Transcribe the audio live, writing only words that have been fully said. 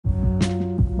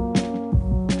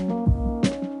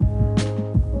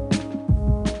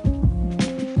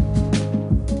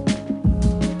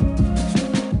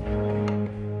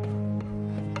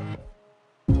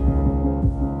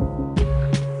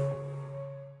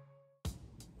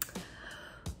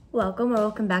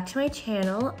Welcome back to my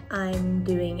channel. I'm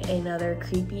doing another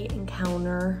creepy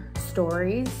encounter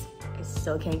stories. I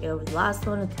still can't get over the last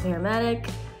one with the paramedic.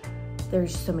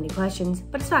 There's so many questions,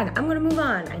 but it's fine. I'm gonna move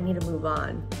on. I need to move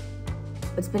on.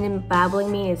 What's been babbling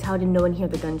me is how did no one hear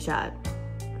the gunshot?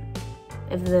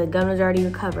 If the gun was already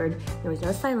recovered, there was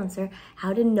no silencer,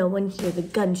 how did no one hear the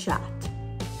gunshot?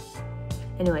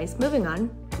 Anyways, moving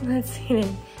on. Let's get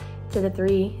into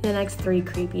the next three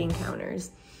creepy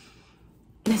encounters.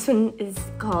 This one is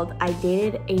called I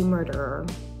Dated a Murderer.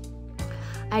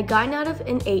 I had gotten out of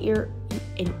an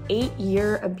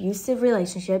eight-year abusive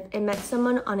relationship and met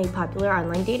someone on a popular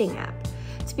online dating app.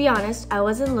 To be honest, I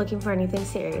wasn't looking for anything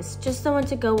serious, just someone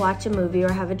to go watch a movie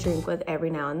or have a drink with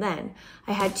every now and then.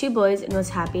 I had 2 boys and was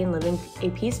happy and living a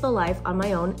peaceful life on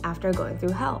my own after going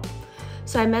through hell.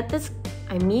 So I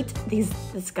meet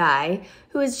this guy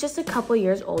who is just a couple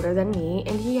years older than me,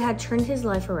 and he had turned his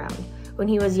life around when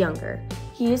he was younger.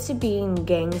 He used to be in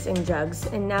gangs and drugs,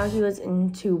 and now he was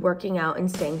into working out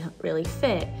and staying really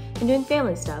fit and doing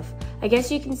family stuff. I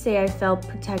guess you can say I felt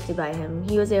protected by him.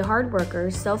 He was a hard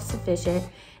worker, self-sufficient,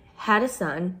 had a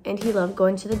son, and he loved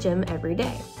going to the gym every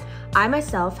day. I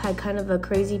myself had kind of a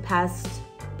crazy past,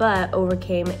 but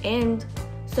overcame, and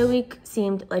so we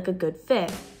seemed like a good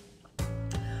fit.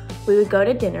 We would go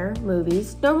to dinner,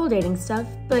 movies, normal dating stuff,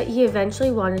 but he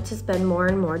eventually wanted to spend more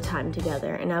and more time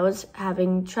together, and I was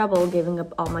having trouble giving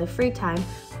up all my free time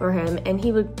for him, and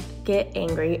he would get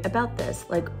angry about this,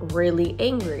 like really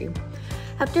angry.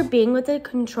 After being with a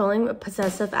controlling,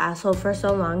 possessive asshole for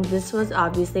so long, this was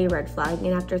obviously a red flag,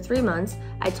 and after 3 months,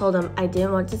 I told him I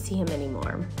didn't want to see him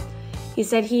anymore. He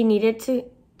said he needed to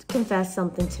confess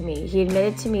something to me. He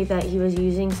admitted to me that he was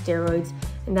using steroids,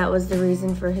 and that was the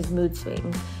reason for his mood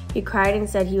swings. He cried and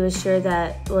said he was sure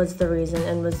that was the reason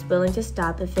and was willing to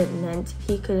stop if it meant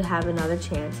he could have another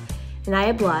chance. And I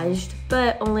obliged,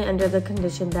 but only under the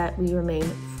condition that we remain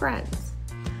friends.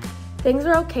 Things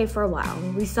were okay for a while.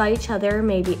 We saw each other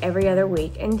maybe every other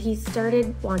week, and he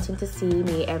started wanting to see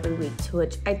me every week, to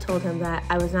which I told him that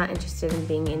I was not interested in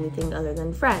being anything other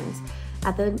than friends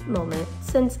at the moment,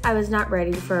 since I was not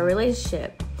ready for a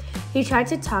relationship. He tried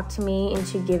to talk to me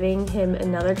into giving him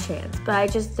another chance, but I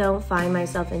just don't find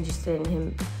myself interested in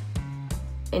him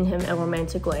in a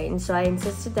romantic way, and so I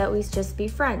insisted that we just be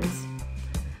friends.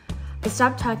 I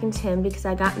stopped talking to him because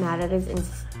I got mad at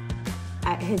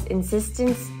his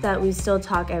insistence that we still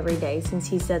talk every day, since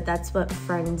he said that's what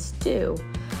friends do.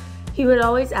 He would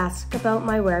always ask about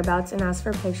my whereabouts and ask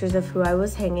for pictures of who I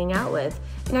was hanging out with,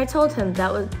 and I told him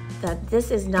that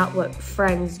this is not what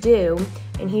friends do,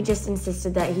 and he just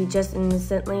insisted that he just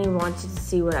innocently wanted to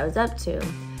see what I was up to.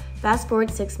 Fast forward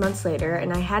 6 months later,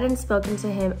 and I hadn't spoken to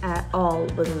him at all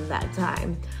within that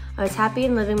time. I was happy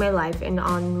and living my life, and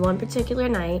on one particular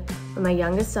night, when my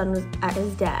youngest son was at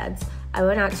his dad's, I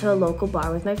went out to a local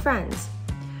bar with my friends.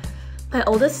 My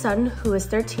oldest son, who was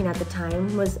 13 at the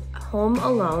time, was home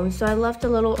alone, so I left a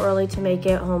little early to make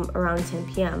it home around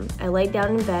 10 p.m. I laid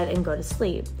down in bed and go to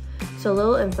sleep. So a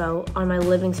little info on my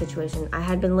living situation. I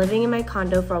had been living in my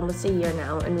condo for almost a year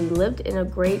now, and we lived in a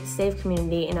great, safe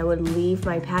community, and I would leave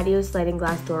my patio sliding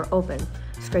glass door open,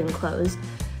 screen closed,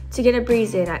 to get a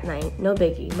breeze in at night. No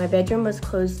biggie. My bedroom was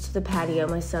close to the patio.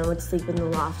 My son would sleep in the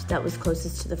loft that was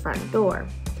closest to the front door.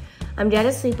 I'm dead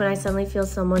asleep when I suddenly feel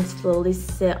someone slowly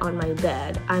sit on my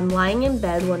bed. I'm lying in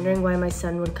bed wondering why my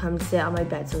son would come sit on my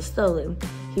bed so slowly.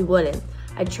 He wouldn't.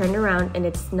 I turned around and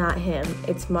it's not him.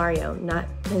 It's Mario, not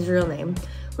his real name.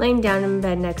 Laying down in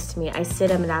bed next to me, I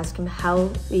sit up and ask him how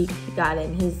he got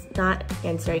in. He's not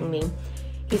answering me.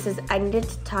 He says, I needed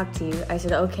to talk to you. I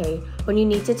said, okay. When you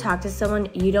need to talk to someone,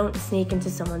 you don't sneak into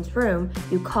someone's room.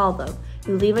 You call them.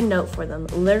 You leave a note for them.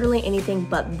 Literally anything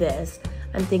but this.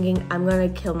 I'm thinking I'm gonna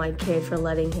kill my kid for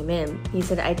letting him in. He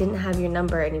said, I didn't have your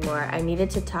number anymore. I needed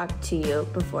to talk to you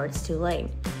before it's too late.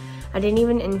 I didn't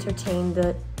even entertain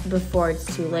the before it's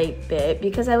too late bit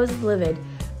because I was livid,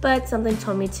 but something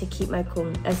told me to keep my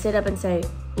cool. I sit up and say,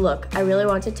 look, I really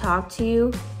want to talk to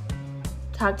you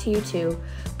too,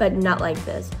 but not like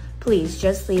this. Please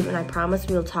just leave and I promise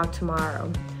we will talk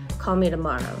tomorrow. Call me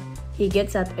tomorrow. He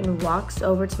gets up and walks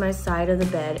over to my side of the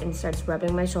bed and starts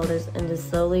rubbing my shoulders and is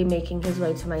slowly making his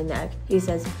way to my neck. He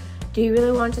says, do you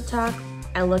really want to talk?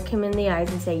 I look him in the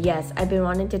eyes and say, yes, I've been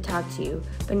wanting to talk to you,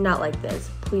 but not like this.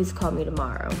 Please call me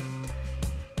tomorrow.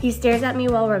 He stares at me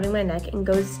while rubbing my neck and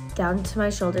goes down to my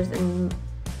shoulders and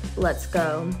let's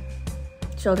go.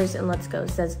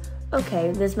 Says,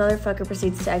 okay. This motherfucker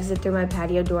proceeds to exit through my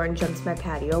patio door and jumps my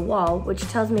patio wall, which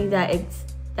tells me that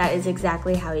is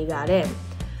exactly how he got in.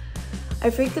 I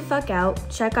freaked the fuck out,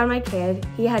 checked on my kid.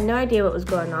 He had no idea what was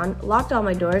going on, locked all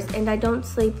my doors, and I don't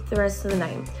sleep the rest of the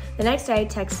night. The next day, I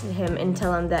texted him and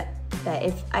tell him that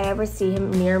if I ever see him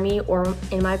near me or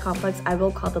in my complex, I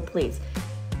will call the police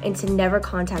and to never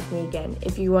contact me again.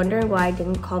 If you're wondering why I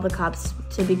didn't call the cops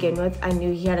to begin with, I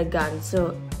knew he had a gun.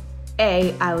 So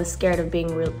A, I was scared of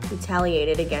being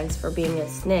retaliated against for being a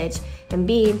snitch, and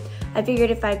B, I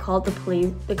figured if I called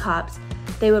the cops,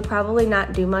 they would probably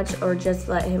not do much or just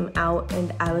let him out,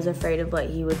 and I was afraid of what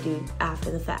he would do after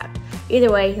the fact.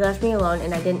 Either way, he left me alone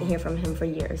and I didn't hear from him for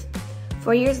years.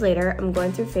 4 years later, I'm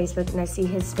going through Facebook and I see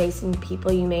his face in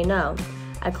People You May Know.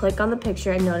 I click on the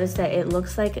picture and notice that it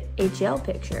looks like a jail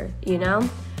picture, you know?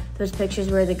 Those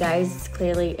pictures where the guy's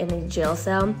clearly in a jail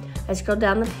cell. I scroll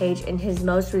down the page and his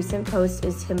most recent post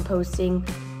is him posting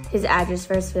his address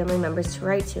for his family members to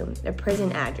write to, a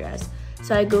prison address.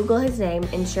 So I Google his name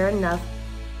and sure enough,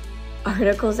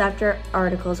 articles after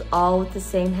articles, all with the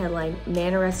same headline,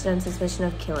 man arrested on suspicion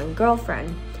of killing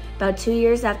girlfriend. About 2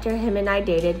 years after him and I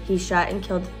dated, he shot and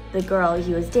killed the girl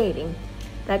he was dating.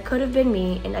 That could have been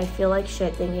me, and I feel like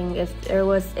shit thinking if there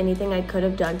was anything I could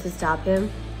have done to stop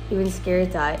him. Even scary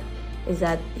thought is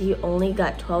that he only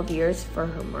got 12 years for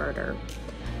her murder.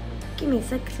 Give me a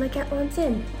sec, because my cat wants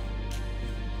in.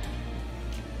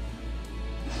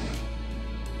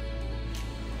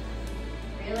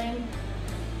 Really?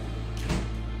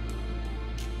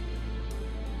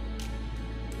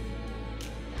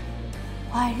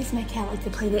 Why does my cat like to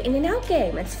play the in and out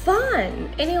game? It's fun.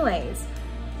 Anyways,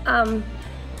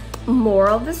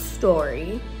 moral of the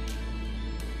story,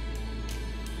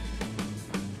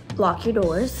 lock your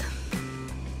doors,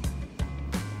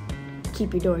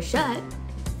 keep your doors shut,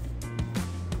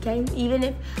 okay? Even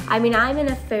if, I'm in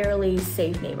a fairly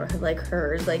safe neighborhood like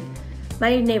hers, like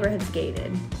my neighborhood's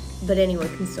gated, but anyone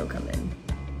can still come in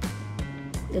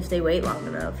if they wait long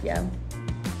enough, yeah.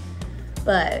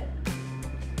 But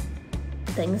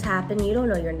things happen, you don't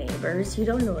know your neighbors, you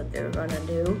don't know what they're gonna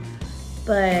do.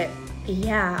 But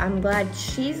yeah, I'm glad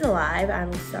she's alive.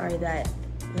 I'm sorry that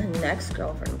the next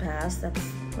girlfriend passed.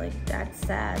 That's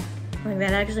sad. Like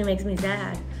that actually makes me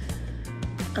sad.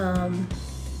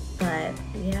 But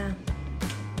yeah.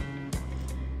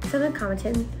 Someone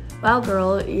commented, wow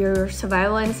girl, your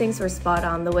survival instincts were spot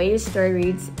on. The way your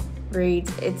story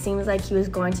reads, it seems like he was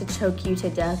going to choke you to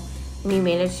death and you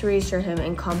managed to reassure him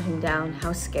and calm him down.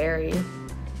 How scary.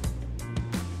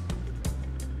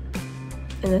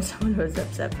 And then someone was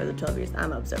upset for the 12 years.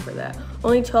 I'm upset for that.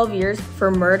 Only 12 years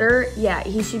for murder? Yeah,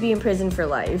 he should be in prison for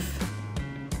life.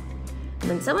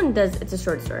 And then someone does, it's a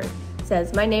short story,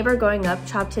 says, my neighbor growing up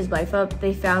chopped his wife up.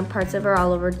 They found parts of her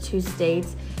all over 2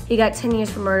 states. He got 10 years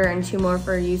for murder and 2 more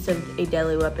for use of a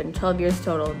deadly weapon. 12 years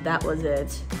total, that was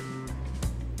it.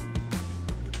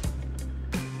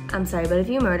 I'm sorry, but if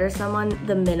you murder someone,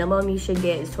 the minimum you should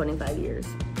get is 25 years.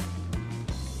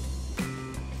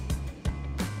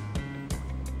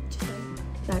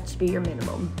 That should be your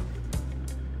minimum.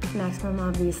 Maximum,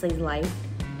 obviously, is life.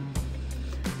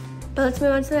 But let's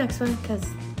move on to the next one, because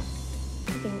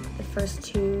I think the first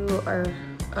 2 are,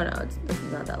 oh no, this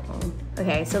is not that long.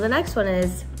 Okay, so the next one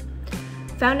is,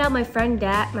 found out my friend's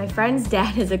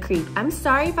dad is a creep. I'm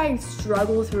sorry if I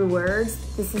struggle through words.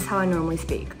 This is how I normally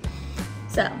speak.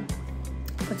 So,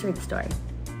 let's read the story.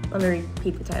 Let me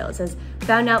repeat the title. It says,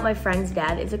 found out my friend's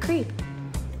dad is a creep.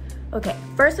 Okay,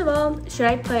 first of all, should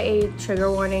I put a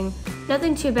trigger warning?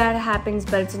 Nothing too bad happens,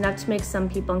 but it's enough to make some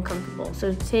people uncomfortable,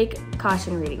 so take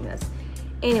caution reading this.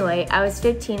 Anyway, I was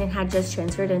 15 and had just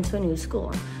transferred into a new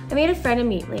school. I made a friend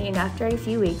immediately, and after a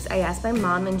few weeks, I asked my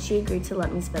mom and she agreed to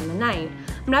let me spend the night.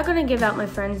 I'm not gonna give out my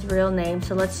friend's real name,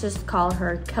 so let's just call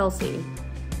her Kelsey.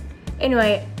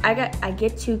 Anyway, I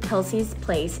get to Kelsey's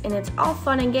place and it's all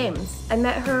fun and games. I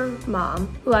met her mom,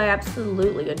 who I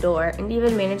absolutely adore, and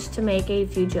even managed to make a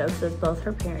few jokes with both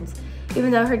her parents,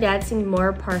 even though her dad seemed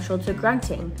more partial to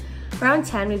grunting. Around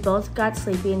 10, we both got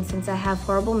sleepy, and since I have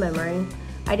horrible memory,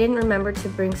 I didn't remember to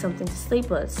bring something to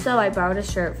sleep with, so I borrowed a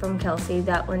shirt from Kelsey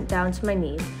that went down to my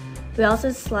knees. We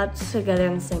also slept together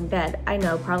in the same bed. I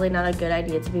know, probably not a good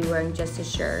idea to be wearing just a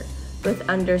shirt, with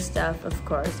under stuff, of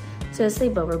course, to a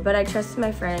sleepover, but I trusted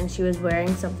my friend and she was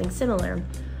wearing something similar.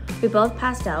 We both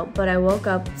passed out, but I woke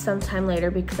up sometime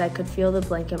later because I could feel the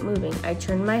blanket moving. I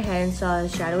turned my head and saw a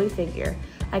shadowy figure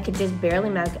I could just barely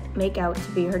make out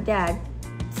to be her dad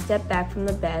step back from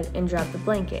the bed and drop the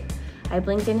blanket. I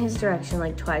blinked in his direction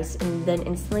like twice and then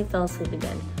instantly fell asleep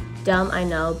again. Dumb, I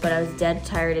know, but I was dead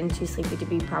tired and too sleepy to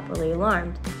be properly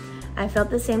alarmed. I felt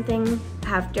the same thing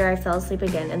after I fell asleep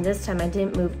again, and this time I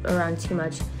didn't move around too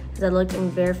much. I looked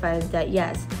and verified that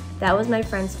yes, that was my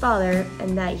friend's father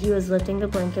and that he was lifting the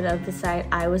blanket of the side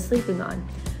I was sleeping on.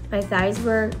 My thighs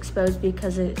were exposed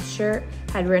because his shirt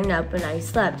had written up when I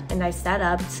slept, and I sat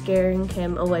up, scaring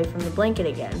him away from the blanket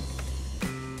again.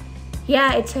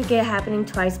 Yeah, it took it happening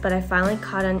twice, but I finally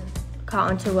caught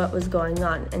onto what was going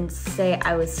on, and say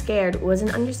I was scared was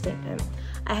an understatement.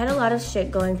 I had a lot of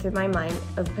shit going through my mind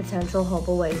of potential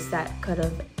horrible ways that could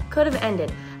have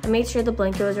ended. I made sure the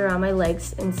blanket was around my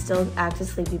legs and still acted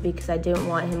sleepy because I didn't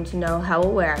want him to know how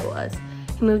aware I was.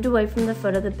 He moved away from the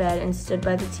foot of the bed and stood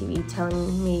by the TV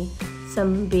telling me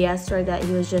some BS story that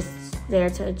he was just there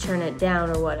to turn it down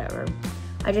or whatever.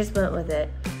 I just went with it.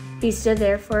 He stood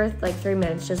there for like 3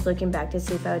 minutes just looking back to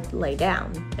see if I would lay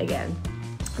down again.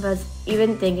 If I was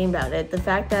even thinking about it, the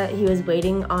fact that he was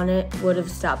waiting on it would have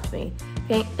stopped me.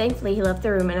 Thankfully, he left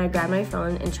the room and I grabbed my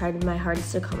phone and tried my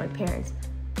hardest to call my parents.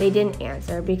 They didn't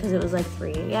answer because it was like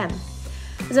 3 a.m.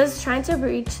 As I was trying to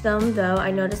reach them, though,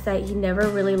 I noticed that he never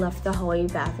really left the hallway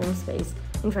bathroom space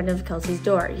in front of Kelsey's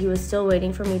door. He was still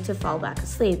waiting for me to fall back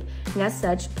asleep, and as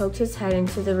such, poked his head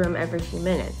into the room every few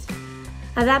minutes.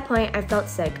 At that point, I felt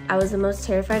sick. I was the most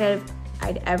terrified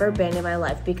I'd ever been in my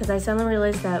life because I suddenly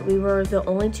realized that we were the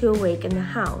only two awake in the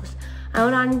house. I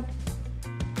don't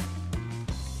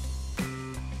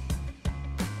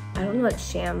know what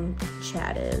sham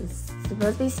chat is. It's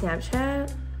supposed to be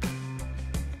Snapchat?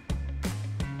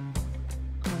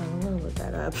 I'm gonna look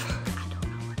that up. I don't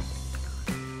know what it's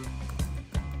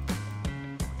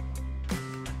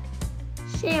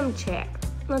called. Sham chat.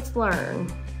 Let's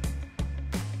learn.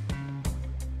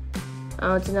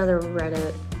 Oh, it's another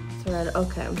Reddit thread.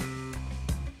 Okay.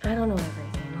 I don't know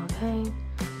everything, okay?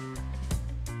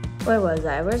 Where was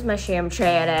I? Where's my sham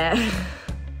chat at?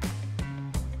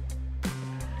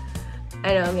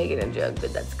 I know I'm making a joke,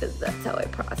 but that's because that's how I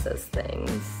process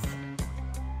things.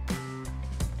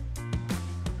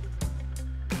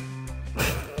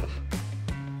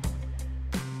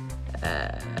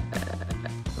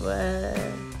 What?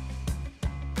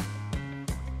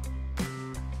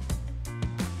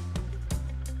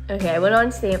 Okay, I went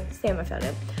on Sam, I found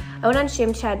it. I went on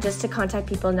Sham Chat just to contact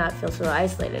people and not feel so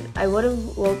isolated. I would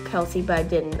have woke Kelsey, but I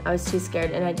didn't. I was too scared,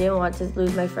 and I didn't want to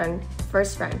lose my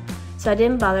first friend. So I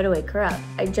didn't bother to wake her up.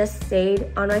 I just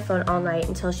stayed on my phone all night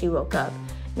until she woke up,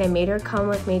 and I made her come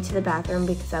with me to the bathroom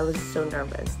because I was so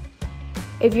nervous.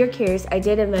 If you're curious, I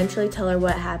did eventually tell her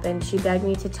what happened. She begged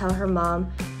me to tell her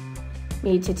mom,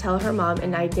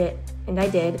 and I did,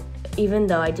 even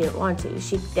though I didn't want to.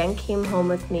 She then came home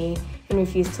with me and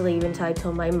refused to leave until I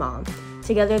told my mom.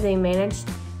 Together, they managed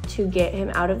to get him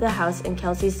out of the house, and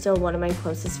Kelsey's still one of my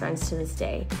closest friends to this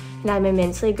day. And I'm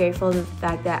immensely grateful for the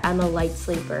fact that I'm a light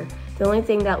sleeper. The only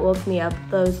thing that woke me up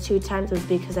those 2 times was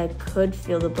because I could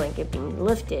feel the blanket being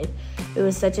lifted. It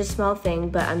was such a small thing,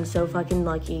 but I'm so fucking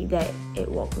lucky that it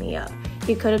woke me up.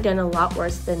 He could have done a lot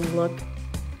worse than look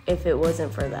if it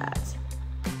wasn't for that.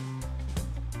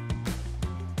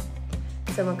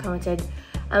 Someone commented,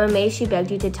 I'm amazed she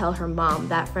begged you to tell her mom.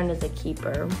 That friend is a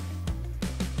keeper.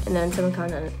 And then someone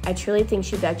commented, I truly think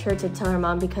she begged her to tell her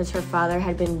mom because her father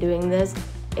had been doing this,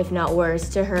 if not worse,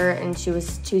 to her, and she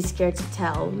was too scared to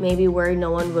tell, maybe worried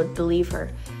no one would believe her.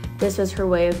 This was her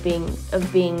way of getting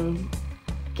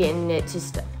it to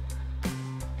stop.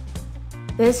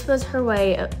 This was her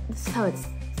way of, this is how it's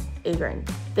written.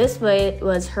 This way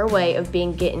was her way of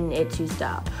getting it to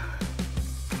stop.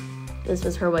 This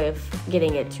was her way of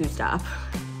getting it to stop.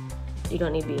 You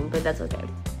don't need being, but that's okay.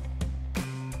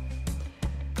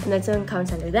 And then someone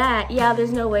comments under that, yeah,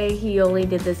 there's no way he only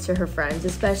did this to her friends,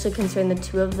 especially considering the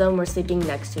 2 of them were sleeping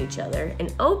next to each other.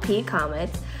 And OP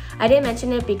comments, I didn't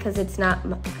mention it because it's not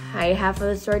my half of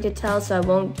the story to tell, so I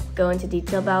won't go into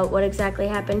detail about what exactly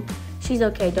happened. She's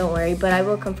okay, don't worry, but I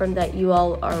will confirm that you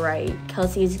all are right.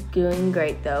 Kelsey's doing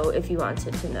great, though, if you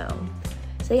wanted to know.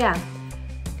 So yeah,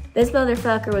 this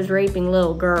motherfucker was raping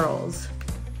little girls.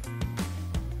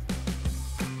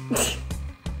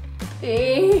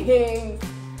 Dang.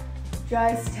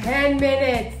 Just 10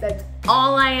 minutes, that's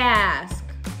all I ask.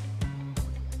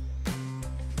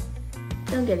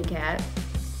 Don't get a cat.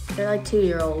 They're like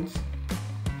 2-year-olds.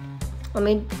 Let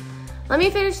me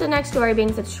finish the next story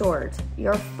being such short.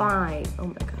 You're fine. Oh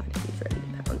my god, he's ready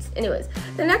to pounce. Anyways,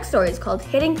 the next story is called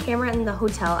Hidden Camera in the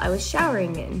Hotel I Was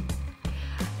Showering In.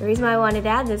 The reason why I wanted to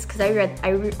add this because I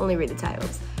only read the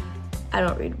titles. I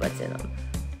don't read what's in them.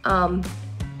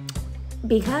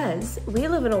 Because we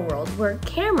live in a world where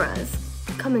cameras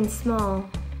come in small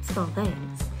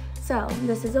things. So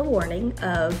this is a warning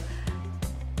of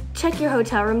check your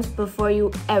hotel rooms before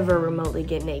you ever remotely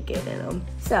get naked in them.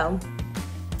 So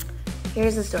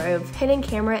here's the story of Hidden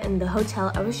Camera in the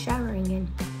Hotel I Was Showering In.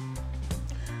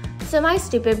 So my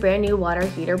stupid brand new water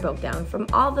heater broke down from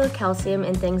all the calcium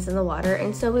and things in the water,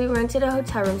 and so we rented a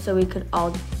hotel room so we could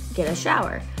all get a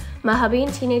shower. My hubby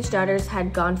and teenage daughters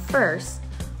had gone first.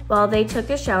 While they took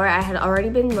a shower, I had already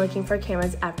been looking for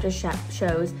cameras after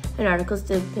shows and articles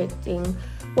depicting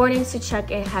warnings to check,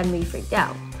 and had me freaked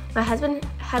out. My husband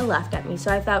had laughed at me,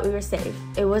 so I thought we were safe.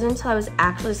 It wasn't until I was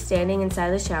actually standing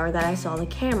inside the shower that I saw the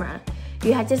camera.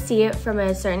 You had to see it from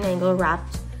a certain angle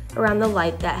wrapped around the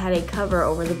light that had a cover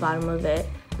over the bottom of it,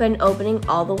 but an opening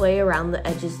all the way around the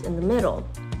edges in the middle.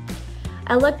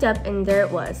 I looked up and there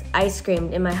it was. I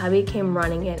screamed and my hubby came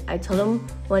running in. I told him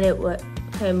what it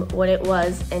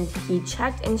was, and he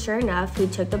checked, and sure enough, he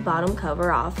took the bottom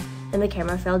cover off and the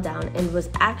camera fell down and was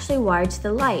actually wired to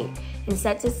the light and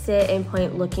set to sit and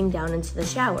point looking down into the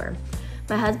shower.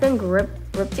 My husband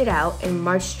ripped it out and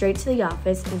marched straight to the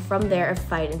office, and from there a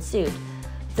fight ensued.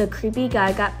 The creepy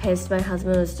guy got pissed my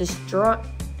husband was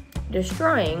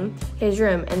destroying his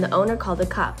room, and the owner called the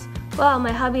cops. Well,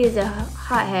 my hubby is a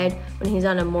hothead when he's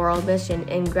on a moral mission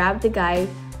and grabbed the guy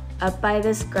up by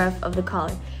the scruff of the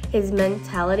collar. His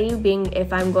mentality being,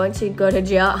 if I'm going to go to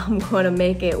jail, I'm going to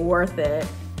make it worth it.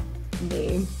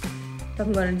 If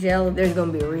I'm going to jail, there's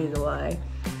going to be a reason why.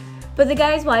 But the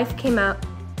guy's wife come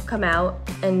out,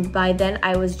 and by then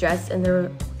I was dressed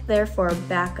and there for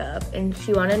backup, and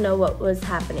she wanted to know what was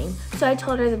happening. So I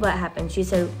told her what happened. She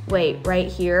said, wait,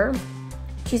 right here.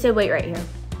 She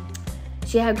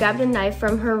had grabbed a knife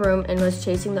from her room and was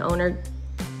chasing the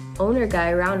owner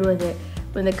guy around with it.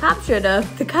 When the cops showed up,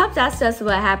 the cops asked us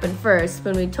what happened first.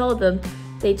 When we told them,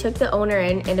 they took the owner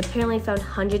in and apparently found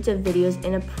hundreds of videos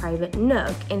in a private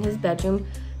nook in his bedroom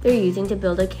they're using to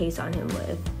build a case on him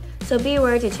with. So be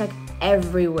aware to check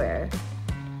everywhere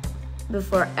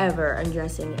before ever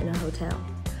undressing in a hotel.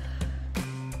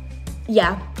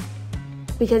 Yeah,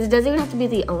 because it doesn't even have to be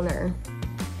the owner.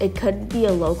 It could be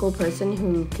a local person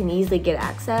who can easily get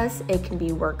access. It can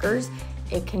be workers.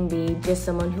 It can be just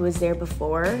someone who was there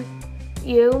before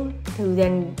you, who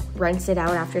then rents it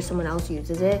out after someone else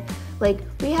uses it. Like,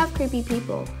 we have creepy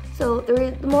people. So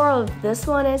the moral of this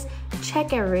one is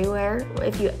check everywhere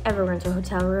if you ever rent a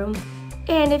hotel room.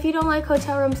 And if you don't like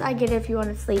hotel rooms, I get it if you want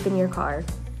to sleep in your car.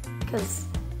 Because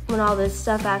when all this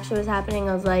stuff actually was happening,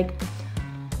 I was like,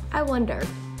 I wonder.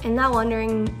 And that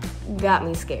wondering got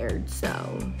me scared, so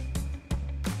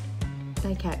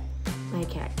my cat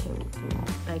came.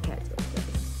 My cat's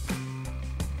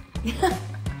okay.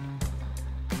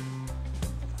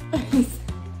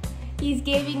 He's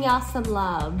giving y'all some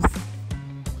loves.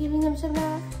 Giving them some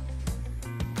love.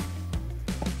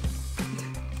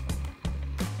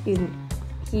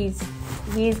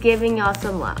 He's giving y'all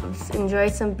some loves. Enjoy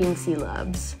some Binksy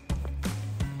loves.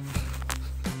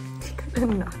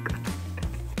 I'm not good.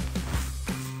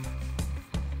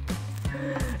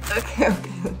 Okay.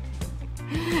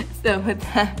 So with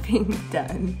that being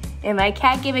done, and my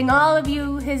cat giving all of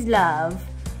you his love,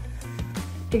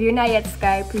 if you're not yet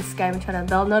subscribed, please subscribe and turn on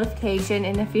bell notification.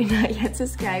 And if you're not yet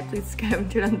subscribed, please subscribe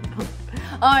and turn on bell.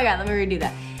 Oh my god, let me redo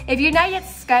that. If you're not yet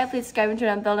subscribed, please subscribe and turn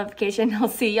on bell notification. I'll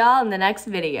see y'all in the next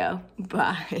video.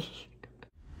 Bye.